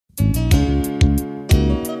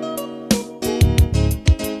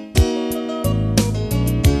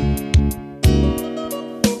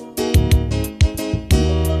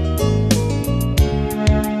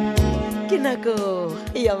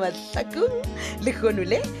mahlakong le kgono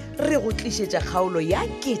le re go tlišetša kgaolo ya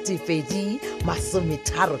 2035.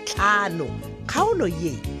 Kgaolo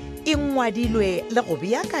ye e ngwadilwe le go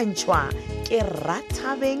beakantšhwa ke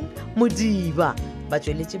Rathabeng Modiba, ba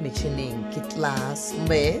tsweletše metšhineng ke Class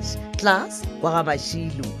wa ga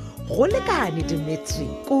Mašilu, go lekane Dimitri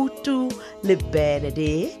Kutu le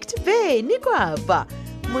Benedict Veni Kwapa,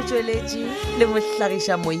 motsweletši le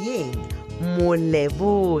mohlagiša moyeng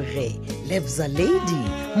Moleboge Lebza Lady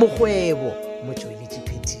Mokgwebo, motsweletši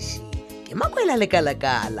phetiši ke Makwela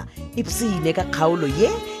Lekalakala. Ipsine ka kgaolo ye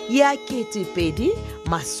ya 2035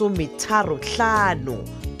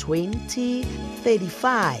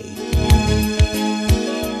 2035.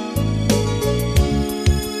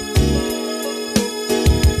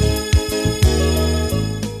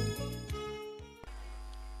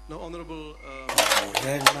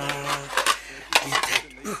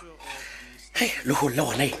 Hey, le go le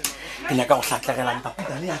gone ke nyaka go hlatlegelang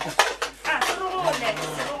taputa le yaka.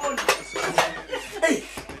 Hey,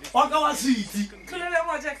 wa ka wa siti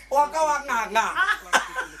wa ka wa nganga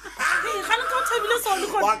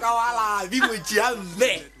wa ka wa la di mo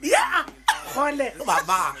jiamme ya gole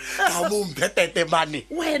baba ka mo mphetete mane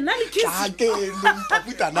wena le ke ka ke le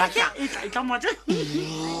taputa naka tla mo tsa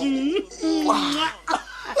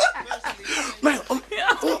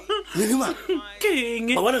Minima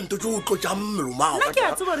keng ba bona ntse o tlotsa mmelo mao ke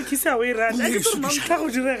a tseba re kisa we rata ke tsona ntla go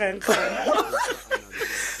diregang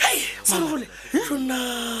hey Magole tsona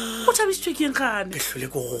o thabisitswe ke eng gane ke hlole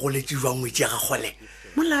go goletse jwang wetse ga gole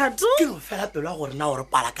molato ke no fela pelo gore na gore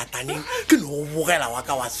pala kataneng ke no bogela wa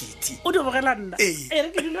ka wa city o di bogela nna re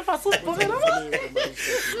ke dile fa so bogela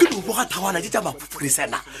ke no boga thangwana di tsa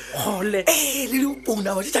maphupurisana gole le di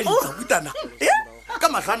pona wa di tsa ditabutana ka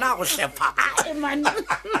mahlana go hlepa man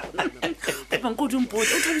pepang go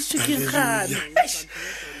dimpotsa o thabisitswe ke eng gane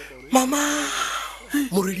mama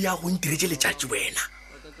moredi ya go ntiretse letšatši wena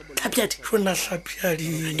tlhapiadi tsona tlhapiadi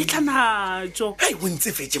e tlanajo hai o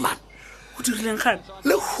ntse fetse man o dirileng gane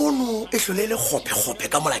le kgono e hlole le gope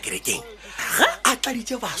ka mola kerekeng a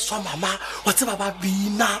tladitše baswa mama wa tseba ba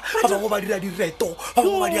bina ba bangwe ba dira direto ba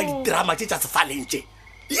bangwe ba dira didrama tše tša sefaleng tše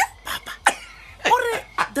ya papa ore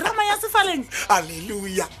drama ya sefaleng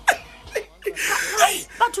halleluja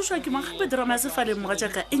ba thušwa ke mang gape drama ya sefaleng moga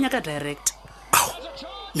jaaka e nyaka direct ao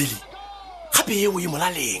meli gape eo e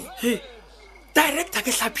molaleng director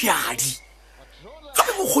ke tlhapiadi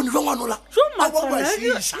gape bokgoni jwa ngwanola a bo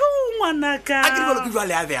bašiša ngwanaka a ke dibalo ke jwa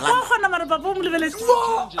le a bela wa kgona mare papa o mo lebeletse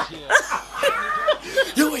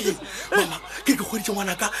ye mama ke goditše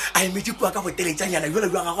ngwanaka a emetse kua ka boteletšanyana jala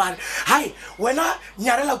jwa gago are hai wena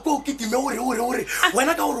nyarela ko ke time ore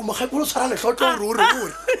wena ka gore mogekolo tshwara letlotlo ore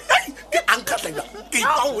ke ankgatlaa ke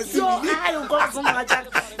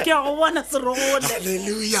ke a go bona serogole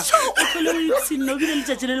halleluja o tlhole o ipshinne o bile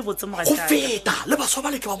letšatši le le botse go mogatšaa feta le baswa ba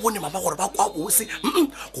le ke ba bone mama gore ba kwa bose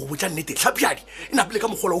go botša nnete tlhapiadi e napele ka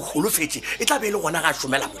mogolo o golofetse e tla be e le gona ga a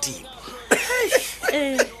šomela modimo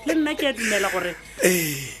le nna ke a dumela gore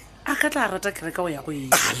a ka tla rata kereka o ya go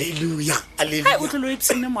eng halleluja hai o tlhole o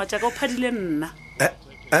ipshinne moatšaka o phadile nna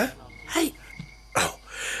hai ao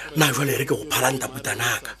na jale re ke go phalang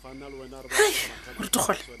taputanaka hai gore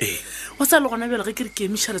togole o sa le gona bjale ge ke re ke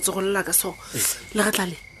emiša letsogo lela ka so le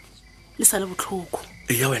gatlale le sa le botlhoko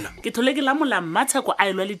ya wena ke thole ke lamola mmatsheko a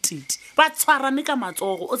elwa le titi ba tshwarane ka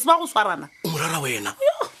matsogo o tseba go tshwarana o morara wena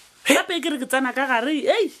gape ke re ke tsena ka gare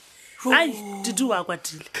ai titi wa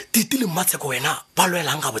kwatile titi le mmatsheko wena ba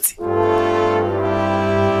lwelang ga botse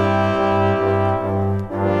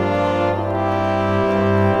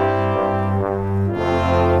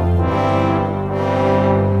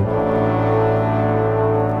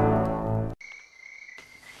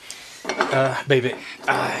baby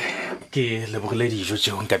ke lebogile dijo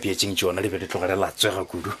tšeo nka peetseng tšona le be le tlogele la tswega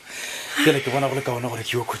kudu jale ke bona go le ka ona gore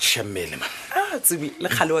ke yo kgotšiša mmele ma tsebi le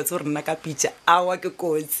kgale wa tse gore nna ka pitša awa ke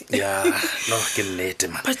kotsi ya no ke nnete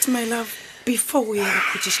ma but my love before o ya go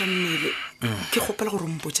kgotšiša mmele ke kgopela gore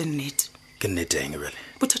mpotse nnete ke nnete eng bjale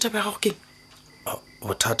bothata ba gago keng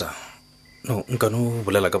bothata no nka no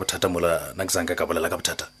bolela ka bothata mola na ke sanka ka bolela ka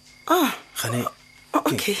bothata gane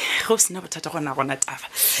okay go sena bothata gona taba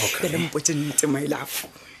pele mpotse nnete my love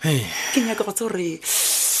ke nyaka go tse gore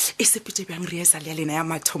e sepetse bjang rehearsal ya lena ya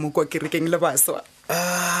mathomo kwa kerekeng le baswa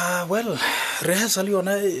well rehearsal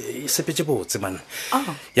yona e sepetse botse man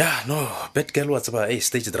ya no bad girl wa tseba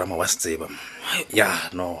stage drama wa se tseba ya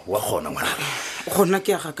no wa gona ngwana gona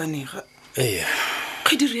ke ya gakanega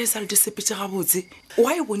ge di rehearsal di sepetse gabotse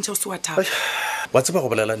wa e bontšha o se wa thaba wa tseba go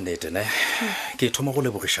bolela nnete ne ke thoma go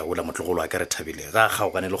lebogiša ola motlogolo a ka re thabile ga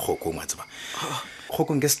kgaogane le kgokong wa tseba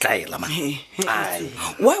kgokong ke setlaela man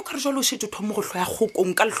wa o ka re jalo o šete thomo go tlhoya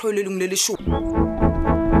kgokong ka letlhoyo le lengwe le lešo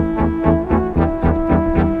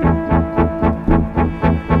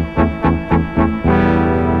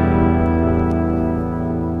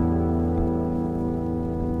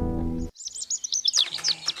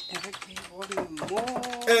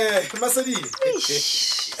Masedi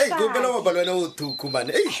go bela wa balwana o thuku man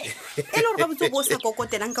e le gore ga botse bo sa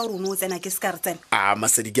kokotelang ka gore o no o tsena ke se ka re tsena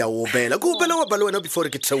Masedi ke a o bela go bela wa balwana before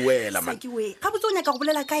ke theoela man Saki we ga botse o nyaka go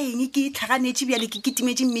bolela ka eng ke tlhaganetse bjale ke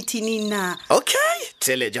kitimetse meeting na okay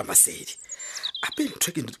teleja Masedi ape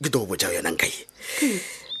ntwe ke do botsa yona nkae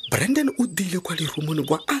Brandon o dile kwa le rumone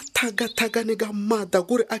kwa a thagane ka mata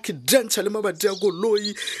gore a ke dantsa le mabadi a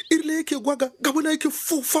goloi irile ke gwa ga bona ke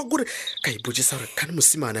fufa gore ka ibotsisa re kana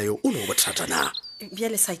mosimana yo o no bothata na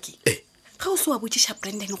bjale Saki ga o se wa botsisha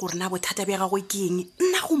Brandon gore na bothata bja gagwe ke eng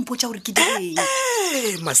nna go mpotsa gore ke direng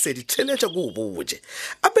Masedi teleja go botse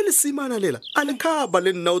ape le simana lela a le khaba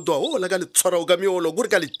le nna o doa o la ka le tshwara o ka miolo gore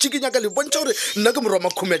ka le chikinya ka le bontsha gore nna ke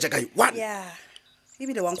morwa makhumetša kai one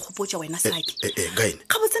ebile wa nkgopotsa wena Saki gaine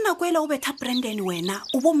ga botse nako ela o betha Brandon wena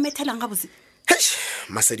o bo mmethelang ga botse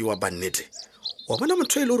Masedi wa bannete wa bona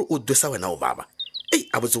motho e le gore o dwesa wena o baba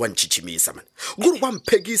a botse wa ntšhitšhimisa man gore wa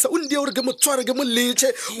mphekisa o ndie gore ke motshware ke moletse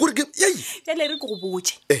gore ke ele re ke go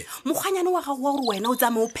botse mokgwanyane wa gago wa gore wena o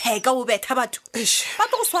tsame o pheka o betha batho ba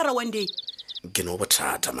tlo go swara one day ke no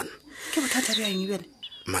bothata man ke bothata bja eng bjale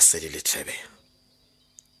Masedi le Thebe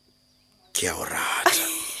ke a o rata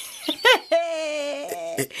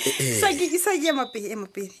Saki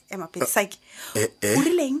emapele Saki o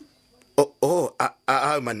rileng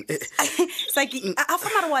man Saki a fa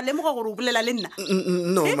mare wa lemoga gore o bolela le nna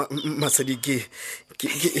no Masedi ke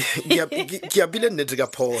a bile nnete ka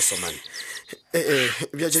phoso man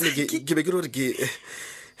bja jene ke be ke re ke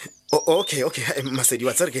okay Masedi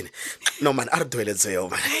wa tsere kene no man a re doeletse yo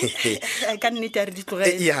man ka nnete a re di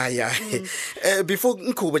tlogele ya before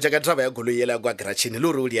nkhubo ja ka traba ya goloi yela kwa garachine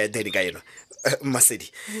le re o di a deni ka eno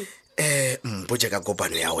Masedi mboje ka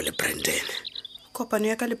kopano ya o le Brandon kopano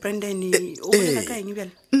ya ka le Brandon o bolela ka eng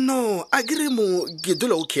bjale no a ke re mo ke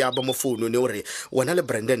dula o ke aba mo founu ne ore wena le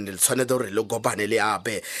Brandon le tshwanetse gore le kopane le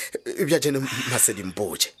ape bja jene Masedi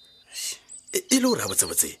mboje e le ora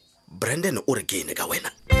botse Brandon o re ke ene ka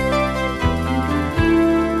wena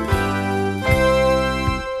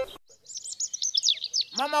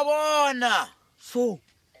mama bona fo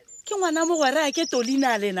ke ngwana mo gore a ke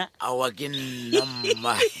tolina lena awa ke nna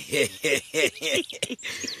mma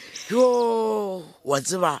yo wa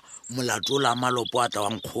tseba molato la malopo a tla wa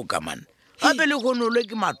nkgoka man gape le gonolo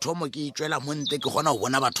ke mathomo ke itswela monte ke gona go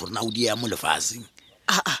bona batho rena o di ya mo lefaseng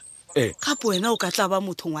gape wena o ka tla ba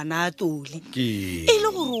motho ngwana a toli e le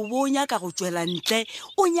gore o bo o nyaka go tswela ntle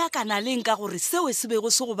o nyakana leng ka gore seo se bego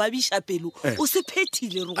se go babiša pelo o se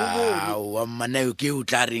phethile re go bone wa mmanayo ke o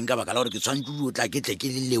tla reng ka baka la gore ke tshwantse o tla ke tle ke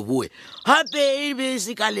le leboe gape e be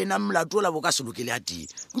se ka lena molato o la bo ka selo ke le a tee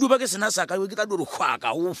ke duba ke sena sa ka ke tla dore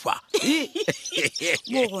kgwaka o fa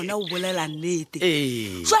mo gona o bolela nnete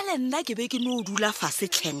jwale nna ke be ke no o dula fase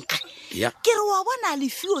tlhenka ke re wa bona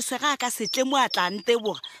lefio se ga ka setle mo a tla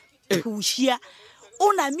nteboga thušia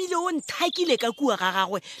o namile o nthakile ka kua ga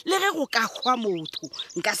gagwe le ge go ka gwa motho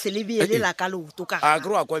nka se le beelela ka leoto ka a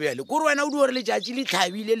kere wa kwa bjale kore wena o di gore letšatši le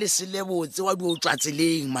tlhabile le selebotse wa di o tswa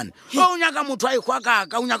tseleng man o nyaka motho a ikgwa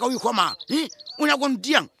kaka o nyaka o ikgwa mang o nyaka o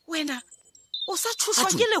ntiang wena o sa thušwa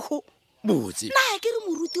ke lego botse na ke re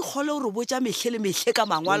moruti kgole o re botsa metlhe le metlhe ka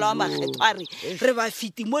mangwalo a makgetho a re ba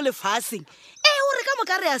fiti mo lefaseng ore ka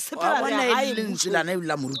moka re a sepela re lentselana e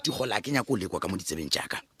la moruti gola a ke nyako o lekwa ka mo ditsebeng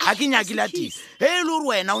jaaka a ke nyake lati e le gore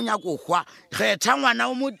wena o nyako gwa kgetha ngwana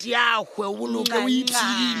o motiagwe o boloke o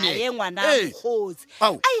ipsine ngwana kgotsi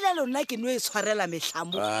a ile le nna ke no e tshwarela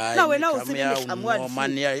metlhamo na wena o se metlhamo wa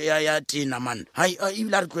man ya tina man hai e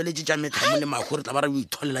ile re tlweletse tša metlhamo le mago re tla ba re o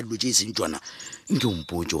itholela dilo tše e seng tsona nke o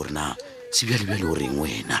mpotse gore na sebjalebjale o reng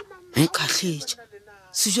wena kgatlhetša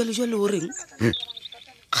sejwalejwale o reng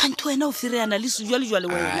kgantho wena o firiana le sejwalejwale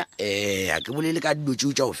wena a ke bolele ka dilo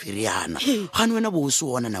tšeo tša o firiana gane wena bo o se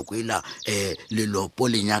ona nako ela lelopo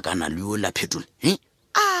le nyakana le yo la phetola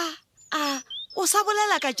o sa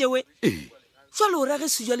bolela ka tšewe jwale o rage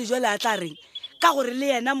sejwalejwale a tla reng ka gore le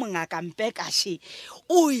yena mongakampe kaše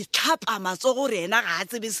o itlhapa matsogo gore ena ga a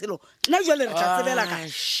tsebe selo nna jwale re tla tsebela ka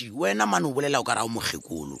wena mane o bolela o ka ra o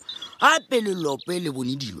mogekolo gape lelopo le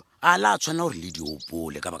bone dilo a la tshwana gore le di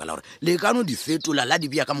opole ka baka la gore le ka no di fetola la di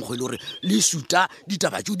bea ka mokgwa le gore le suta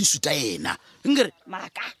ditaba tšeo di suta ena nkere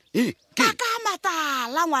Maka ke ka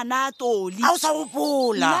matala ngwana Toli a o sa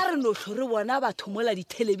gopola nna re no tlhore bona batho mola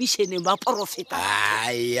dithelebisheneng ba profeta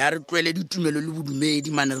ai a re tlwele ditumelo le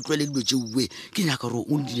bodumedi mane re tlwele dilo tšeuwe ke nyaka gore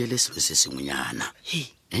o ndirele selo se sengwenyana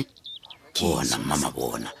bona mama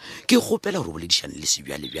bona ke gopela gore boledišane le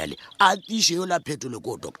sebjale a tiše yo la phetolo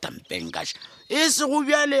ko Dr. Mpenkash e se go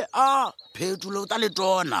bjale a phetolo ta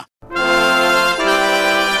letona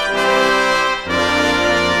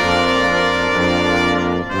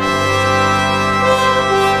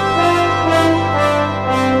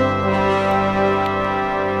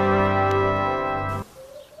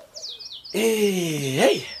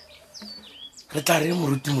hei re tla re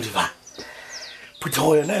moruti modiba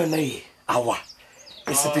phuthego yona awa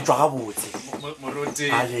e sepetswa ga botse moruti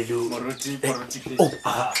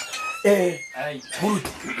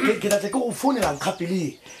ke tlatle ke go founelang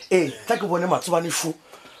kgapele tla ke bone matsobanesho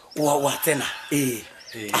wa tsena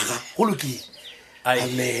aga go lokile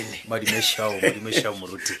amene madimešao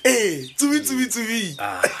moruti tsubi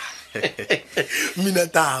mina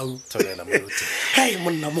tau hei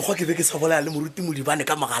monna mokgwa ke be ke sa bolaya le moruti modibane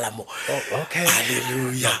ka mogala mo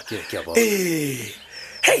halleluja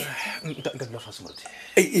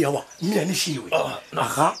hei yawa mmeaneshiwe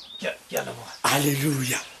aga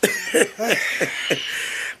halleluja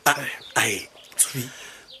ai tsubi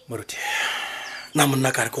moruti na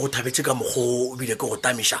monna ka re ke go thabetse ka mokgwa ebile ke go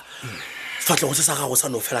tamiša fatlego se sa gago sa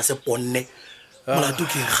no fela se ponne molato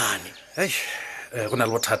ke gane go na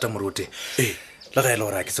le bothata moruti le ga e le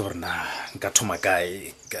gore a ke tse gore na nka thoma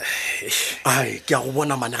kae ai ke a go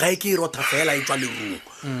bona mane ga e ke e rotha fela e tswa lerung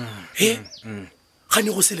gane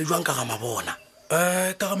go sele jwang ka ga mabona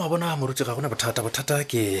ka ga mabona moruti ga gona bothata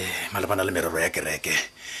ke malebana le merero ya kereke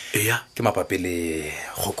eya ke mapapi le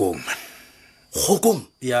kgokong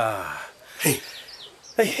ya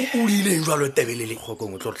o ileng jwa lo tebelele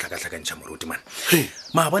kgokong o tlo re tlhakatlhakantšha moruti man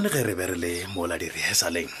maabane ge re be re le mola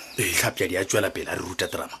di-rehearsaleng tlhapjadi a tswela pele a re ruta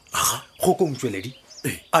drama kgokong tsweledi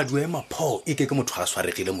a duema pho e ke motho a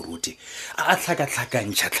swaregile moruti a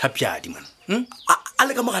tlhakatlhakantšha tlhapjadi man a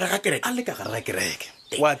le ka mogare ga kereke a le ka gare ga kereke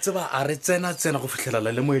wa tseba a re tsena go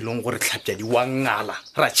fitlhelela le mo e leng gore tlhapjadi wa ngala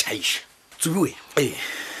ra tšhaiša tsubiwe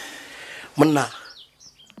monna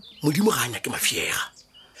modimo ga a nyake mafiega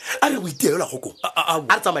a re boiteela kgokong a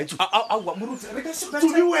re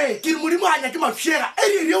tsamaetsubiwe ke re modimo ga a nyake mafiega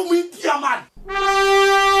e re o mo itia mane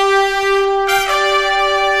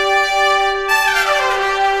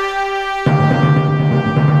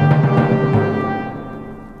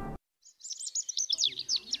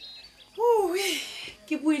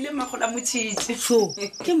ke buile magola motšhitši so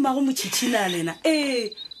ke mmago motšhitši na lena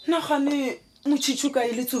nagane motšhitši ka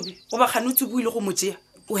e le tsobi goba gane o tsobuile go motšea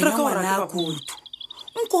wena ngwana kutu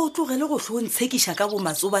nko o tlogele go tlho o ntshekiša ka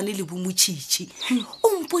bomatsobane le bomotšhitši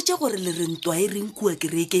o mpotse gore le re ntwa e reng kua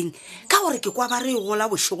kerekeng ka gore ke kwa ba re e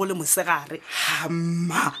gola bošego le mosegare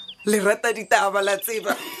hamma le rata ditaba la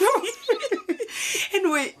tseba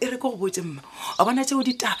anyway e re ko go botse mma a bona tšeo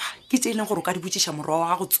ditaba ke tse e leng gore o ka di botšiša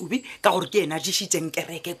morwa wa go tsobi ka gore ke ena dišitšeng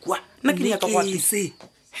kereke kua nna ke nyaka go apese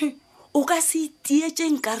o ka se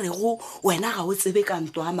itietseng ka rego wena ga o tsebe ka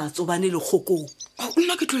ntwa a matsobane le kgokong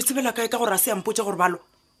nna ke tlo e tsebela kae ka gore a se yampotse gore balo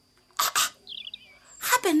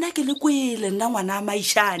gape nna ke le kwele nna ngwana a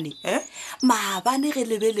maišane maabane ge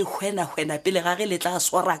lebe le hwena pele ga ge le tla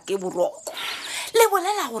swara ke boroko le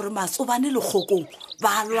bolela gore matsobane le kgokong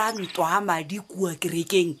ba lwa ntwa a madi kua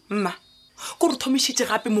kerekeng mma ko re thomišitše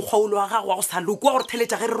gape mokgwaolo wa gago wa go sa loko wa gore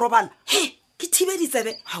theletša ge re robala ke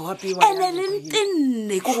thibeditsebe ene le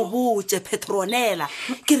ntenne ke go botse petronela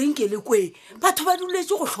ke reng ke le kwe batho ba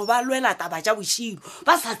duletse go tlho ba lwela taba tša bošilo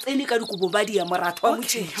ba sa tsene ka dikobo ba dia moratho wa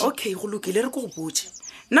motšhitši okay go lokile re ke go botse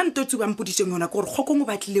nna ntotse bampoditseng yona ke gore kgokong o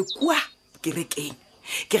batlile kua kerekeng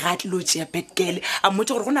ke ga tlilo tšea betgale a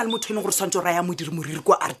mmotse gore go na le motho ene gore swantse o raya modiri moriri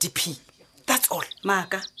kwa RDP that's all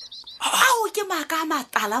maaka ao ke maaka a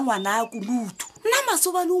matala ngwana a kunutu nna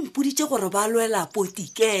masobane o mpoditse gore ba lwela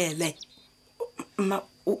potikele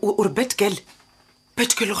o re betgale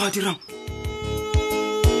ga a dirang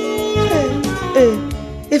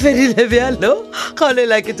e fedile bjalo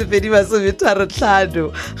kgaolela ke tepedi masometharo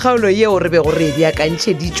kgaolo yeo re be go re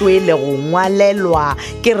beakantšheditšwe le go ngwalelwa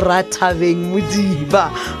ke Rathabeng Modiba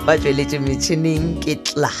ba tsweletše metšhineng ke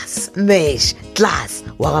Mesh Class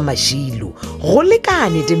wa ga Mashilo go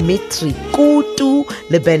lekane Dimitri Kutu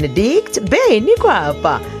le Benedict Beni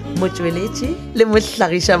Kwapa motsweletše le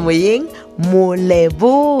mohlagiša moyeng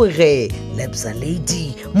Moleboge Lebza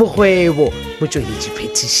Lady Mokgwebo motsweletši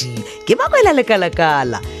phetiši ke Makwela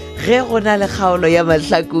Lekalakala ge go na le kgaolo ya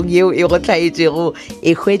mahlakong yeo e go tlhaetšego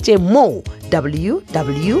e hwetše mo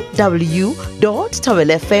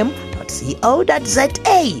www.tobelfm.co.za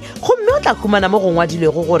gomme o tla khumana mo go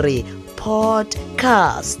ngwadilego gore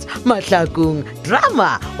podcast mahlakong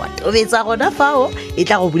drama wa tobetsa gona fao e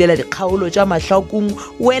tla go bulela dikgaolo tša mahlakong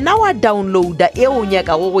wena wa downloada e o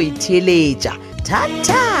nyakago go itheeletša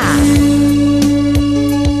thata.